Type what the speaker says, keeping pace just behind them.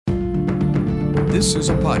This is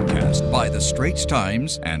a podcast by The Straits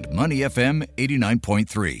Times and Money FM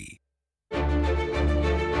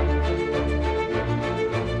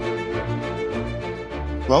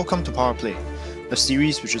 89.3. Welcome to Power Play, a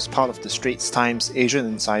series which is part of the Straits Times Asian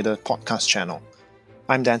Insider podcast channel.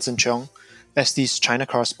 I'm Danson Cheong, ST's China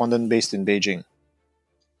correspondent based in Beijing.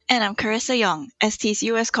 And I'm Carissa Yong, ST's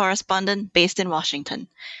US correspondent based in Washington.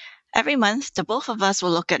 Every month, the both of us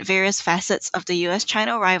will look at various facets of the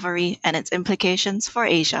US-China rivalry and its implications for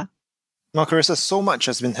Asia. Now, Carissa, so much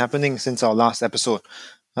has been happening since our last episode.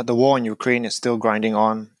 The war in Ukraine is still grinding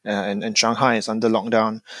on, and Shanghai is under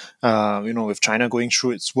lockdown, with China going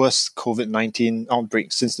through its worst COVID-19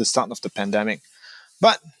 outbreak since the start of the pandemic.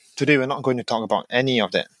 But today we're not going to talk about any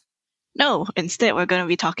of that. No, instead we're going to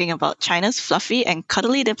be talking about China's fluffy and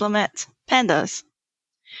cuddly diplomats, pandas.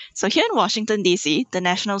 So here in Washington, D.C., the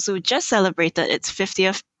National Zoo just celebrated its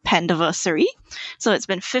 50th Pandaversary. So it's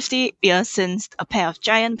been 50 years since a pair of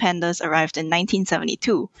giant pandas arrived in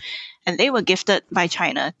 1972. And they were gifted by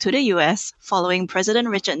China to the US following President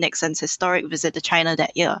Richard Nixon's historic visit to China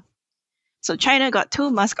that year. So China got 2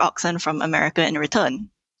 musk oxen from America in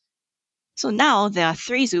return. So now there are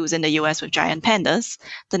 3 zoos in the US with giant pandas,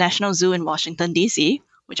 the National Zoo in Washington, D.C.,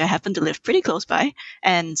 which I happen to live pretty close by,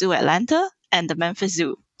 and Zoo Atlanta, and the Memphis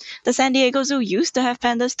Zoo. The San Diego Zoo used to have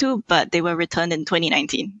pandas too, but they were returned in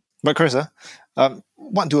 2019. But Carissa,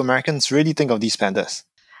 what do Americans really think of these pandas?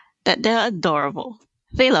 That they're adorable.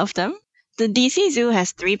 They love them. The DC Zoo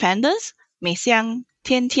has 3 pandas, Mei Xiang,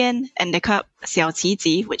 Tian Tian, and the cub Xiao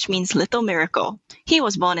Qi, which means Little Miracle. He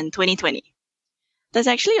was born in 2020. There's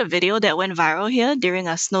actually a video that went viral here during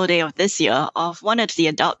a snow day of this year of one of the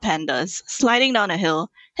adult pandas sliding down a hill,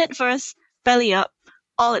 head first, belly up,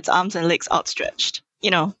 all its arms and legs outstretched.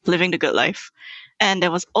 Living the good life. And there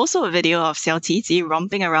was also a video of Xiao Qi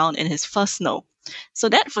romping around in his first snow. So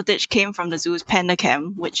that footage came from the zoo's Panda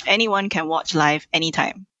Cam, which anyone can watch live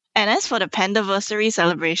anytime. And as for the Pandaversary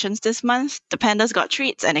celebrations this month, the pandas got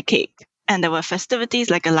treats and a cake. And there were festivities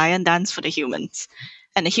like a lion dance for the humans.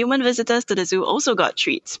 And the human visitors to the zoo also got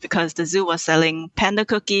treats because the zoo was selling panda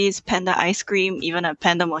cookies, panda ice cream, even a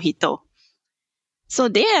panda mojito. So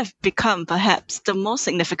they have become perhaps the most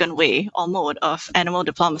significant way or mode of animal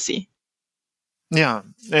diplomacy. Yeah,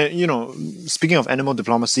 speaking of animal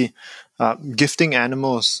diplomacy, gifting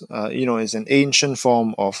animals, is an ancient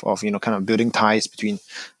form of kind of building ties between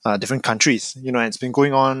different countries. And it's been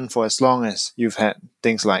going on for as long as you've had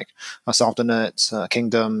things like sultanates,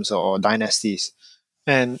 kingdoms, or dynasties.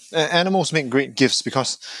 And animals make great gifts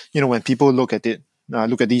because, when people look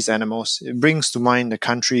at these animals, it brings to mind the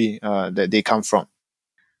country that they come from.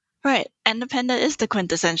 Right, and the panda is the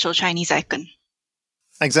quintessential Chinese icon.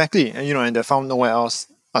 Exactly, and they're found nowhere else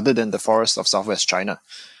other than the forests of southwest China.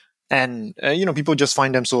 And, people just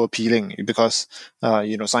find them so appealing because,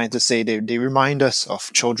 scientists say they remind us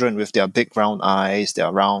of children with their big round eyes,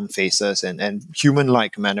 their round faces, and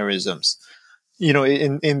human-like mannerisms.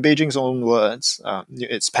 In Beijing's own words,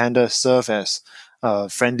 its pandas serve as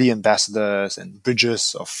friendly ambassadors and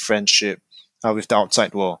bridges of friendship with the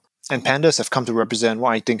outside world. And pandas have come to represent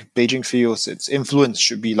what I think Beijing feels its influence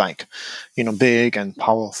should be like, big and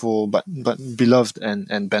powerful, but beloved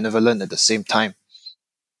and benevolent at the same time.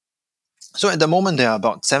 So at the moment, there are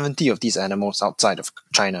about 70 of these animals outside of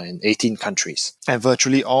China in 18 countries. And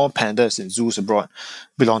virtually all pandas in zoos abroad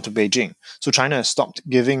belong to Beijing. So China has stopped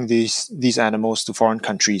giving these animals to foreign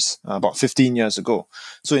countries about 15 years ago.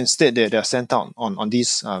 So instead, they're sent out on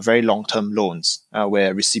these very long-term loans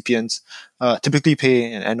where recipients typically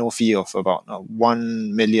pay an annual fee of about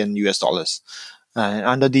 $1 million. And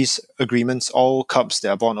under these agreements, all cubs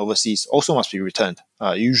that are born overseas also must be returned,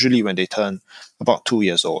 usually when they turn about 2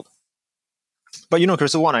 years old. But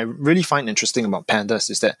Carissa, what I really find interesting about pandas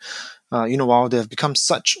is that, while they have become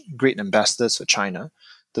such great ambassadors for China,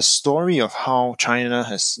 the story of how China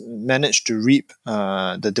has managed to reap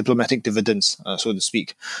the diplomatic dividends, so to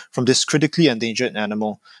speak, from this critically endangered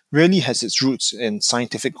animal really has its roots in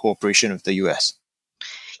scientific cooperation with the US.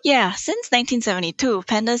 Yeah, since 1972,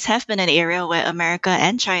 pandas have been an area where America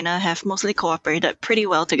and China have mostly cooperated pretty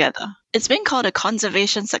well together. It's been called a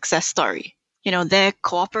conservation success story. Their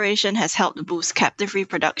cooperation has helped boost captive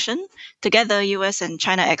reproduction. Together, US and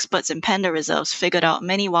China experts in panda reserves figured out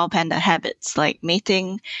many wild panda habits like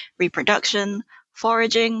mating, reproduction,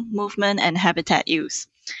 foraging, movement, and habitat use.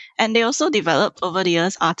 And they also developed over the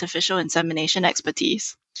years artificial insemination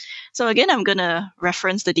expertise. So again, I'm going to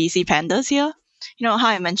reference the DC pandas here. How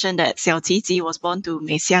I mentioned that Xiao Qi was born to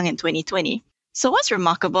Mei Xiang in 2020. So what's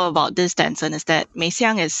remarkable about this, Danson, is that Mei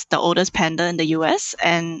Xiang is the oldest panda in the US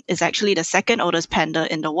and is actually the second oldest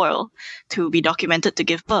panda in the world to be documented to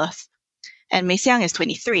give birth. and Mei Xiang is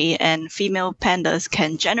 23, and female pandas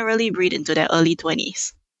can generally breed into their early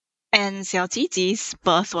 20s. And Xiao Qiji's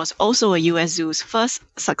birth was also a US zoo's first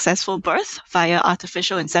successful birth via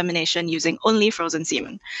artificial insemination using only frozen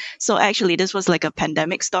semen. So actually, this was like a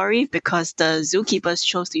pandemic story because the zookeepers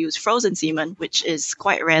chose to use frozen semen, which is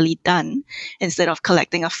quite rarely done, instead of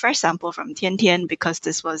collecting a fresh sample from Tian Tian because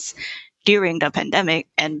this was during the pandemic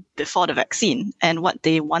and before the vaccine. And what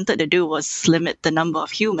they wanted to do was limit the number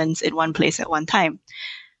of humans in one place at one time.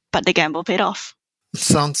 But the gamble paid off.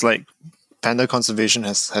 Sounds like panda conservation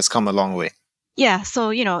has come a long way. Yeah,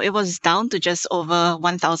 so, it was down to just over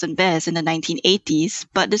 1,000 bears in the 1980s,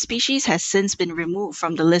 but the species has since been removed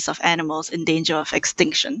from the list of animals in danger of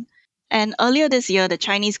extinction. And earlier this year, the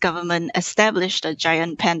Chinese government established a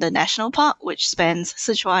giant panda national park, which spans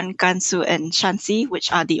Sichuan, Gansu, and Shanxi,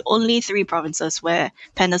 which are the only 3 provinces where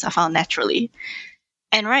pandas are found naturally.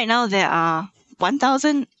 And right now, there are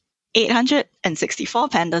 1,864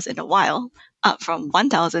 pandas in the wild, up from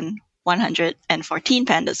 1,114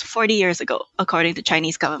 pandas 40 years ago, according to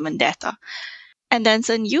Chinese government data. And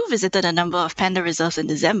Danson, you visited a number of panda reserves in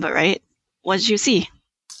December, right? What did you see?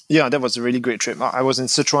 Yeah, that was a really great trip. I was in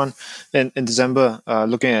Sichuan in December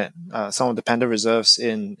looking at some of the panda reserves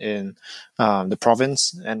in the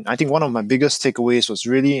province. And I think one of my biggest takeaways was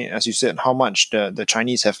really, as you said, how much the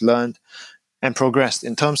Chinese have learned and progressed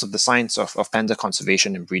in terms of the science of panda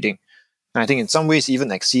conservation and breeding. And I think in some ways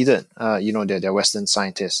even exceeded, their Western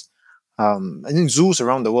scientists. I think zoos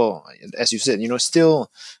around the world, as you said,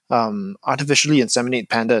 still artificially inseminate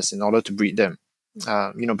pandas in order to breed them.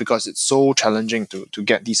 Because it's so challenging to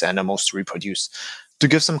get these animals to reproduce. To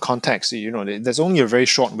give some context, there's only a very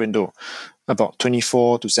short window, about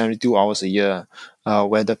 24 to 72 hours a year,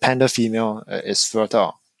 where the panda female is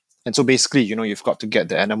fertile. And so basically, you've got to get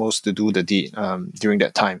the animals to do the deed during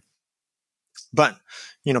that time. But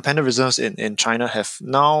panda reserves in China have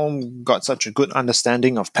now got such a good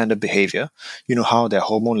understanding of panda behavior, how their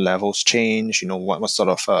hormone levels change, what sort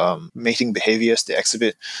of mating behaviors they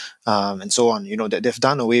exhibit, and so on, that they've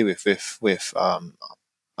done away with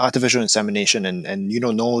artificial insemination and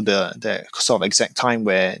know the sort of exact time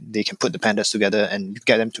where they can put the pandas together and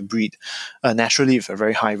get them to breed naturally with a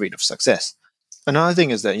very high rate of success. Another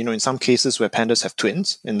thing is that, in some cases where pandas have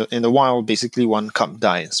twins, in the wild, basically one cub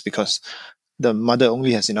dies because the mother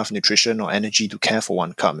only has enough nutrition or energy to care for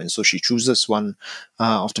one cub, and so she chooses one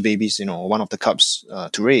of the babies, one of the cubs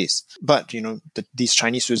to raise. But these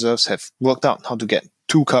Chinese reserves have worked out how to get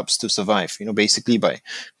 2 cubs to survive. Basically by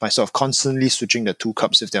sort of constantly switching the 2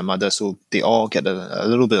 cubs with their mother, so they all get a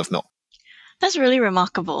little bit of milk. That's really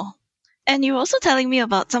remarkable. And you were also telling me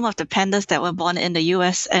about some of the pandas that were born in the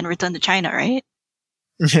US and returned to China, right?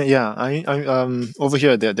 Yeah, I over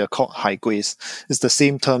here they're called haiguis. It's the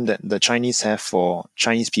same term that the Chinese have for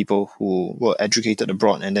Chinese people who were educated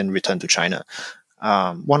abroad and then returned to China.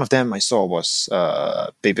 One of them I saw was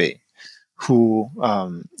Bebe, who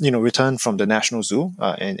returned from the National Zoo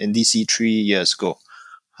in DC 3 years ago.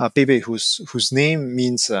 Bebe, whose name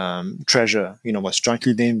means treasure, was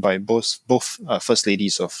jointly named by both first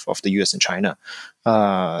ladies of the US and China.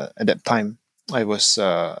 At that time, I was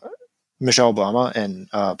Michelle Obama and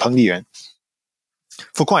Peng Liyuan.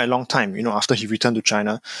 For quite a long time, after he returned to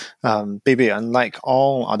China, Bebe, unlike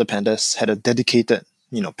all other pandas, had a dedicated,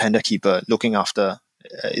 panda keeper looking after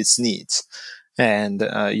its needs. And,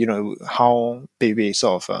 how Bebe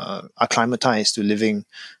sort of acclimatized to living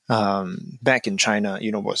back in China,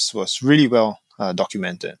 was really well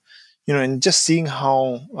documented. And just seeing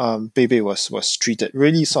how Bebe was treated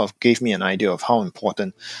really sort of gave me an idea of how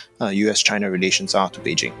important US-China relations are to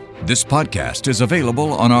Beijing. This podcast is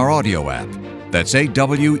available on our audio app. That's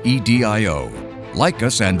AWEDIO. Like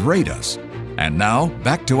us and rate us. And now,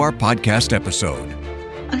 back to our podcast episode.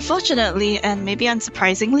 Unfortunately, and maybe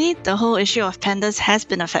unsurprisingly, the whole issue of pandas has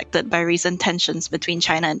been affected by recent tensions between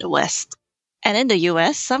China and the West. And in the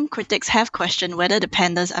US, some critics have questioned whether the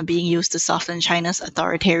pandas are being used to soften China's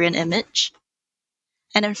authoritarian image.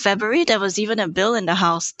 And in February, there was even a bill in the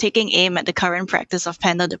House taking aim at the current practice of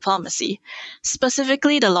panda diplomacy.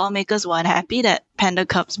 Specifically, the lawmakers were unhappy that panda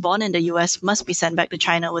cubs born in the US must be sent back to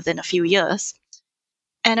China within a few years.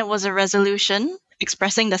 And it was a resolution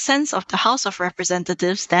expressing the sense of the House of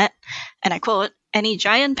Representatives that, and I quote, any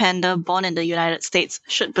giant panda born in the United States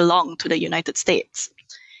should belong to the United States.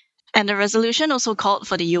 And the resolution also called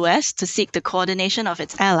for the US to seek the coordination of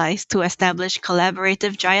its allies to establish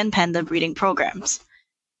collaborative giant panda breeding programs.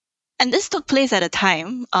 And this took place at a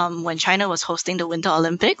time when China was hosting the Winter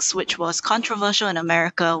Olympics, which was controversial in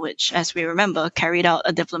America, which, as we remember, carried out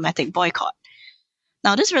a diplomatic boycott.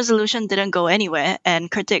 Now, this resolution didn't go anywhere, and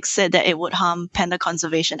critics said that it would harm panda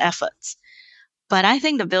conservation efforts. But I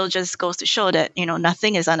think the bill just goes to show that,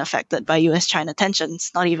 nothing is unaffected by US-China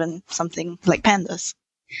tensions, not even something like pandas.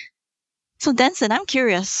 So, Denson, I'm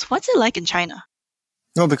curious, what's it like in China?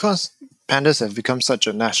 No, because pandas have become such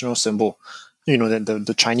a national symbol, that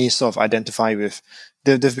the Chinese sort of identify with,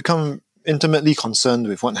 they've become intimately concerned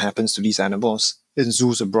with what happens to these animals in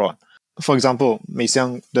zoos abroad. For example, Mei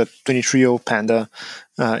Xiang, the 23-year-old panda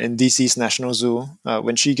in DC's National Zoo,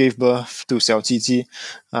 when she gave birth to Xiao Qiji,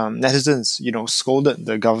 netizens, scolded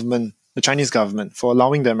the Chinese government, for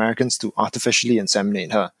allowing the Americans to artificially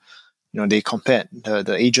inseminate her. They compared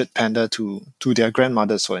the aged panda to their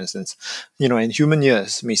grandmothers, for instance. In human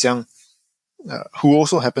years, Mei Xiang, who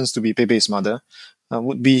also happens to be Pepe's mother,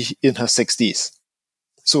 would be in her 60s.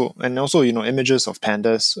 So, and also, images of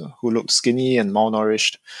pandas who looked skinny and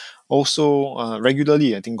malnourished also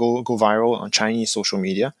regularly, I think, go viral on Chinese social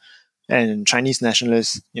media. And Chinese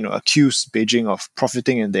nationalists, accuse Beijing of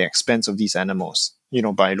profiting at the expense of these animals,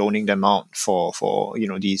 by loaning them out for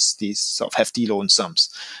these sort of hefty loan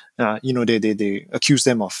sums. They accuse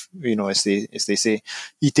them of, as they say,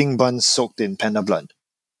 eating buns soaked in panda blood.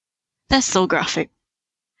 That's so graphic.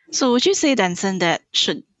 So would you say, Denson, that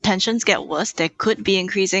should tensions get worse, there could be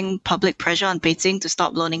increasing public pressure on Beijing to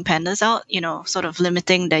stop loaning pandas out, sort of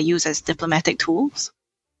limiting their use as diplomatic tools?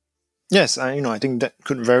 Yes, I think that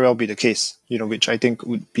could very well be the case, which I think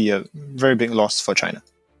would be a very big loss for China.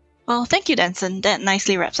 Well, thank you, Denson. That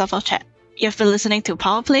nicely wraps up our chat. You've been listening to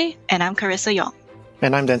Power Play, and I'm Carissa Yong.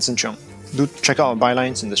 And I'm Denson Cheong. Do check out our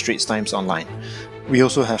bylines in the Straits Times online. We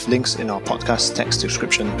also have links in our podcast text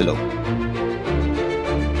description below.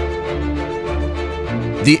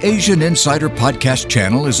 The Asian Insider Podcast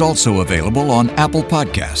channel is also available on Apple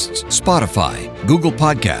Podcasts, Spotify, Google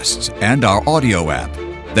Podcasts, and our audio app.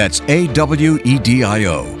 That's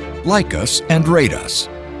AWEDIO. Like us and rate us.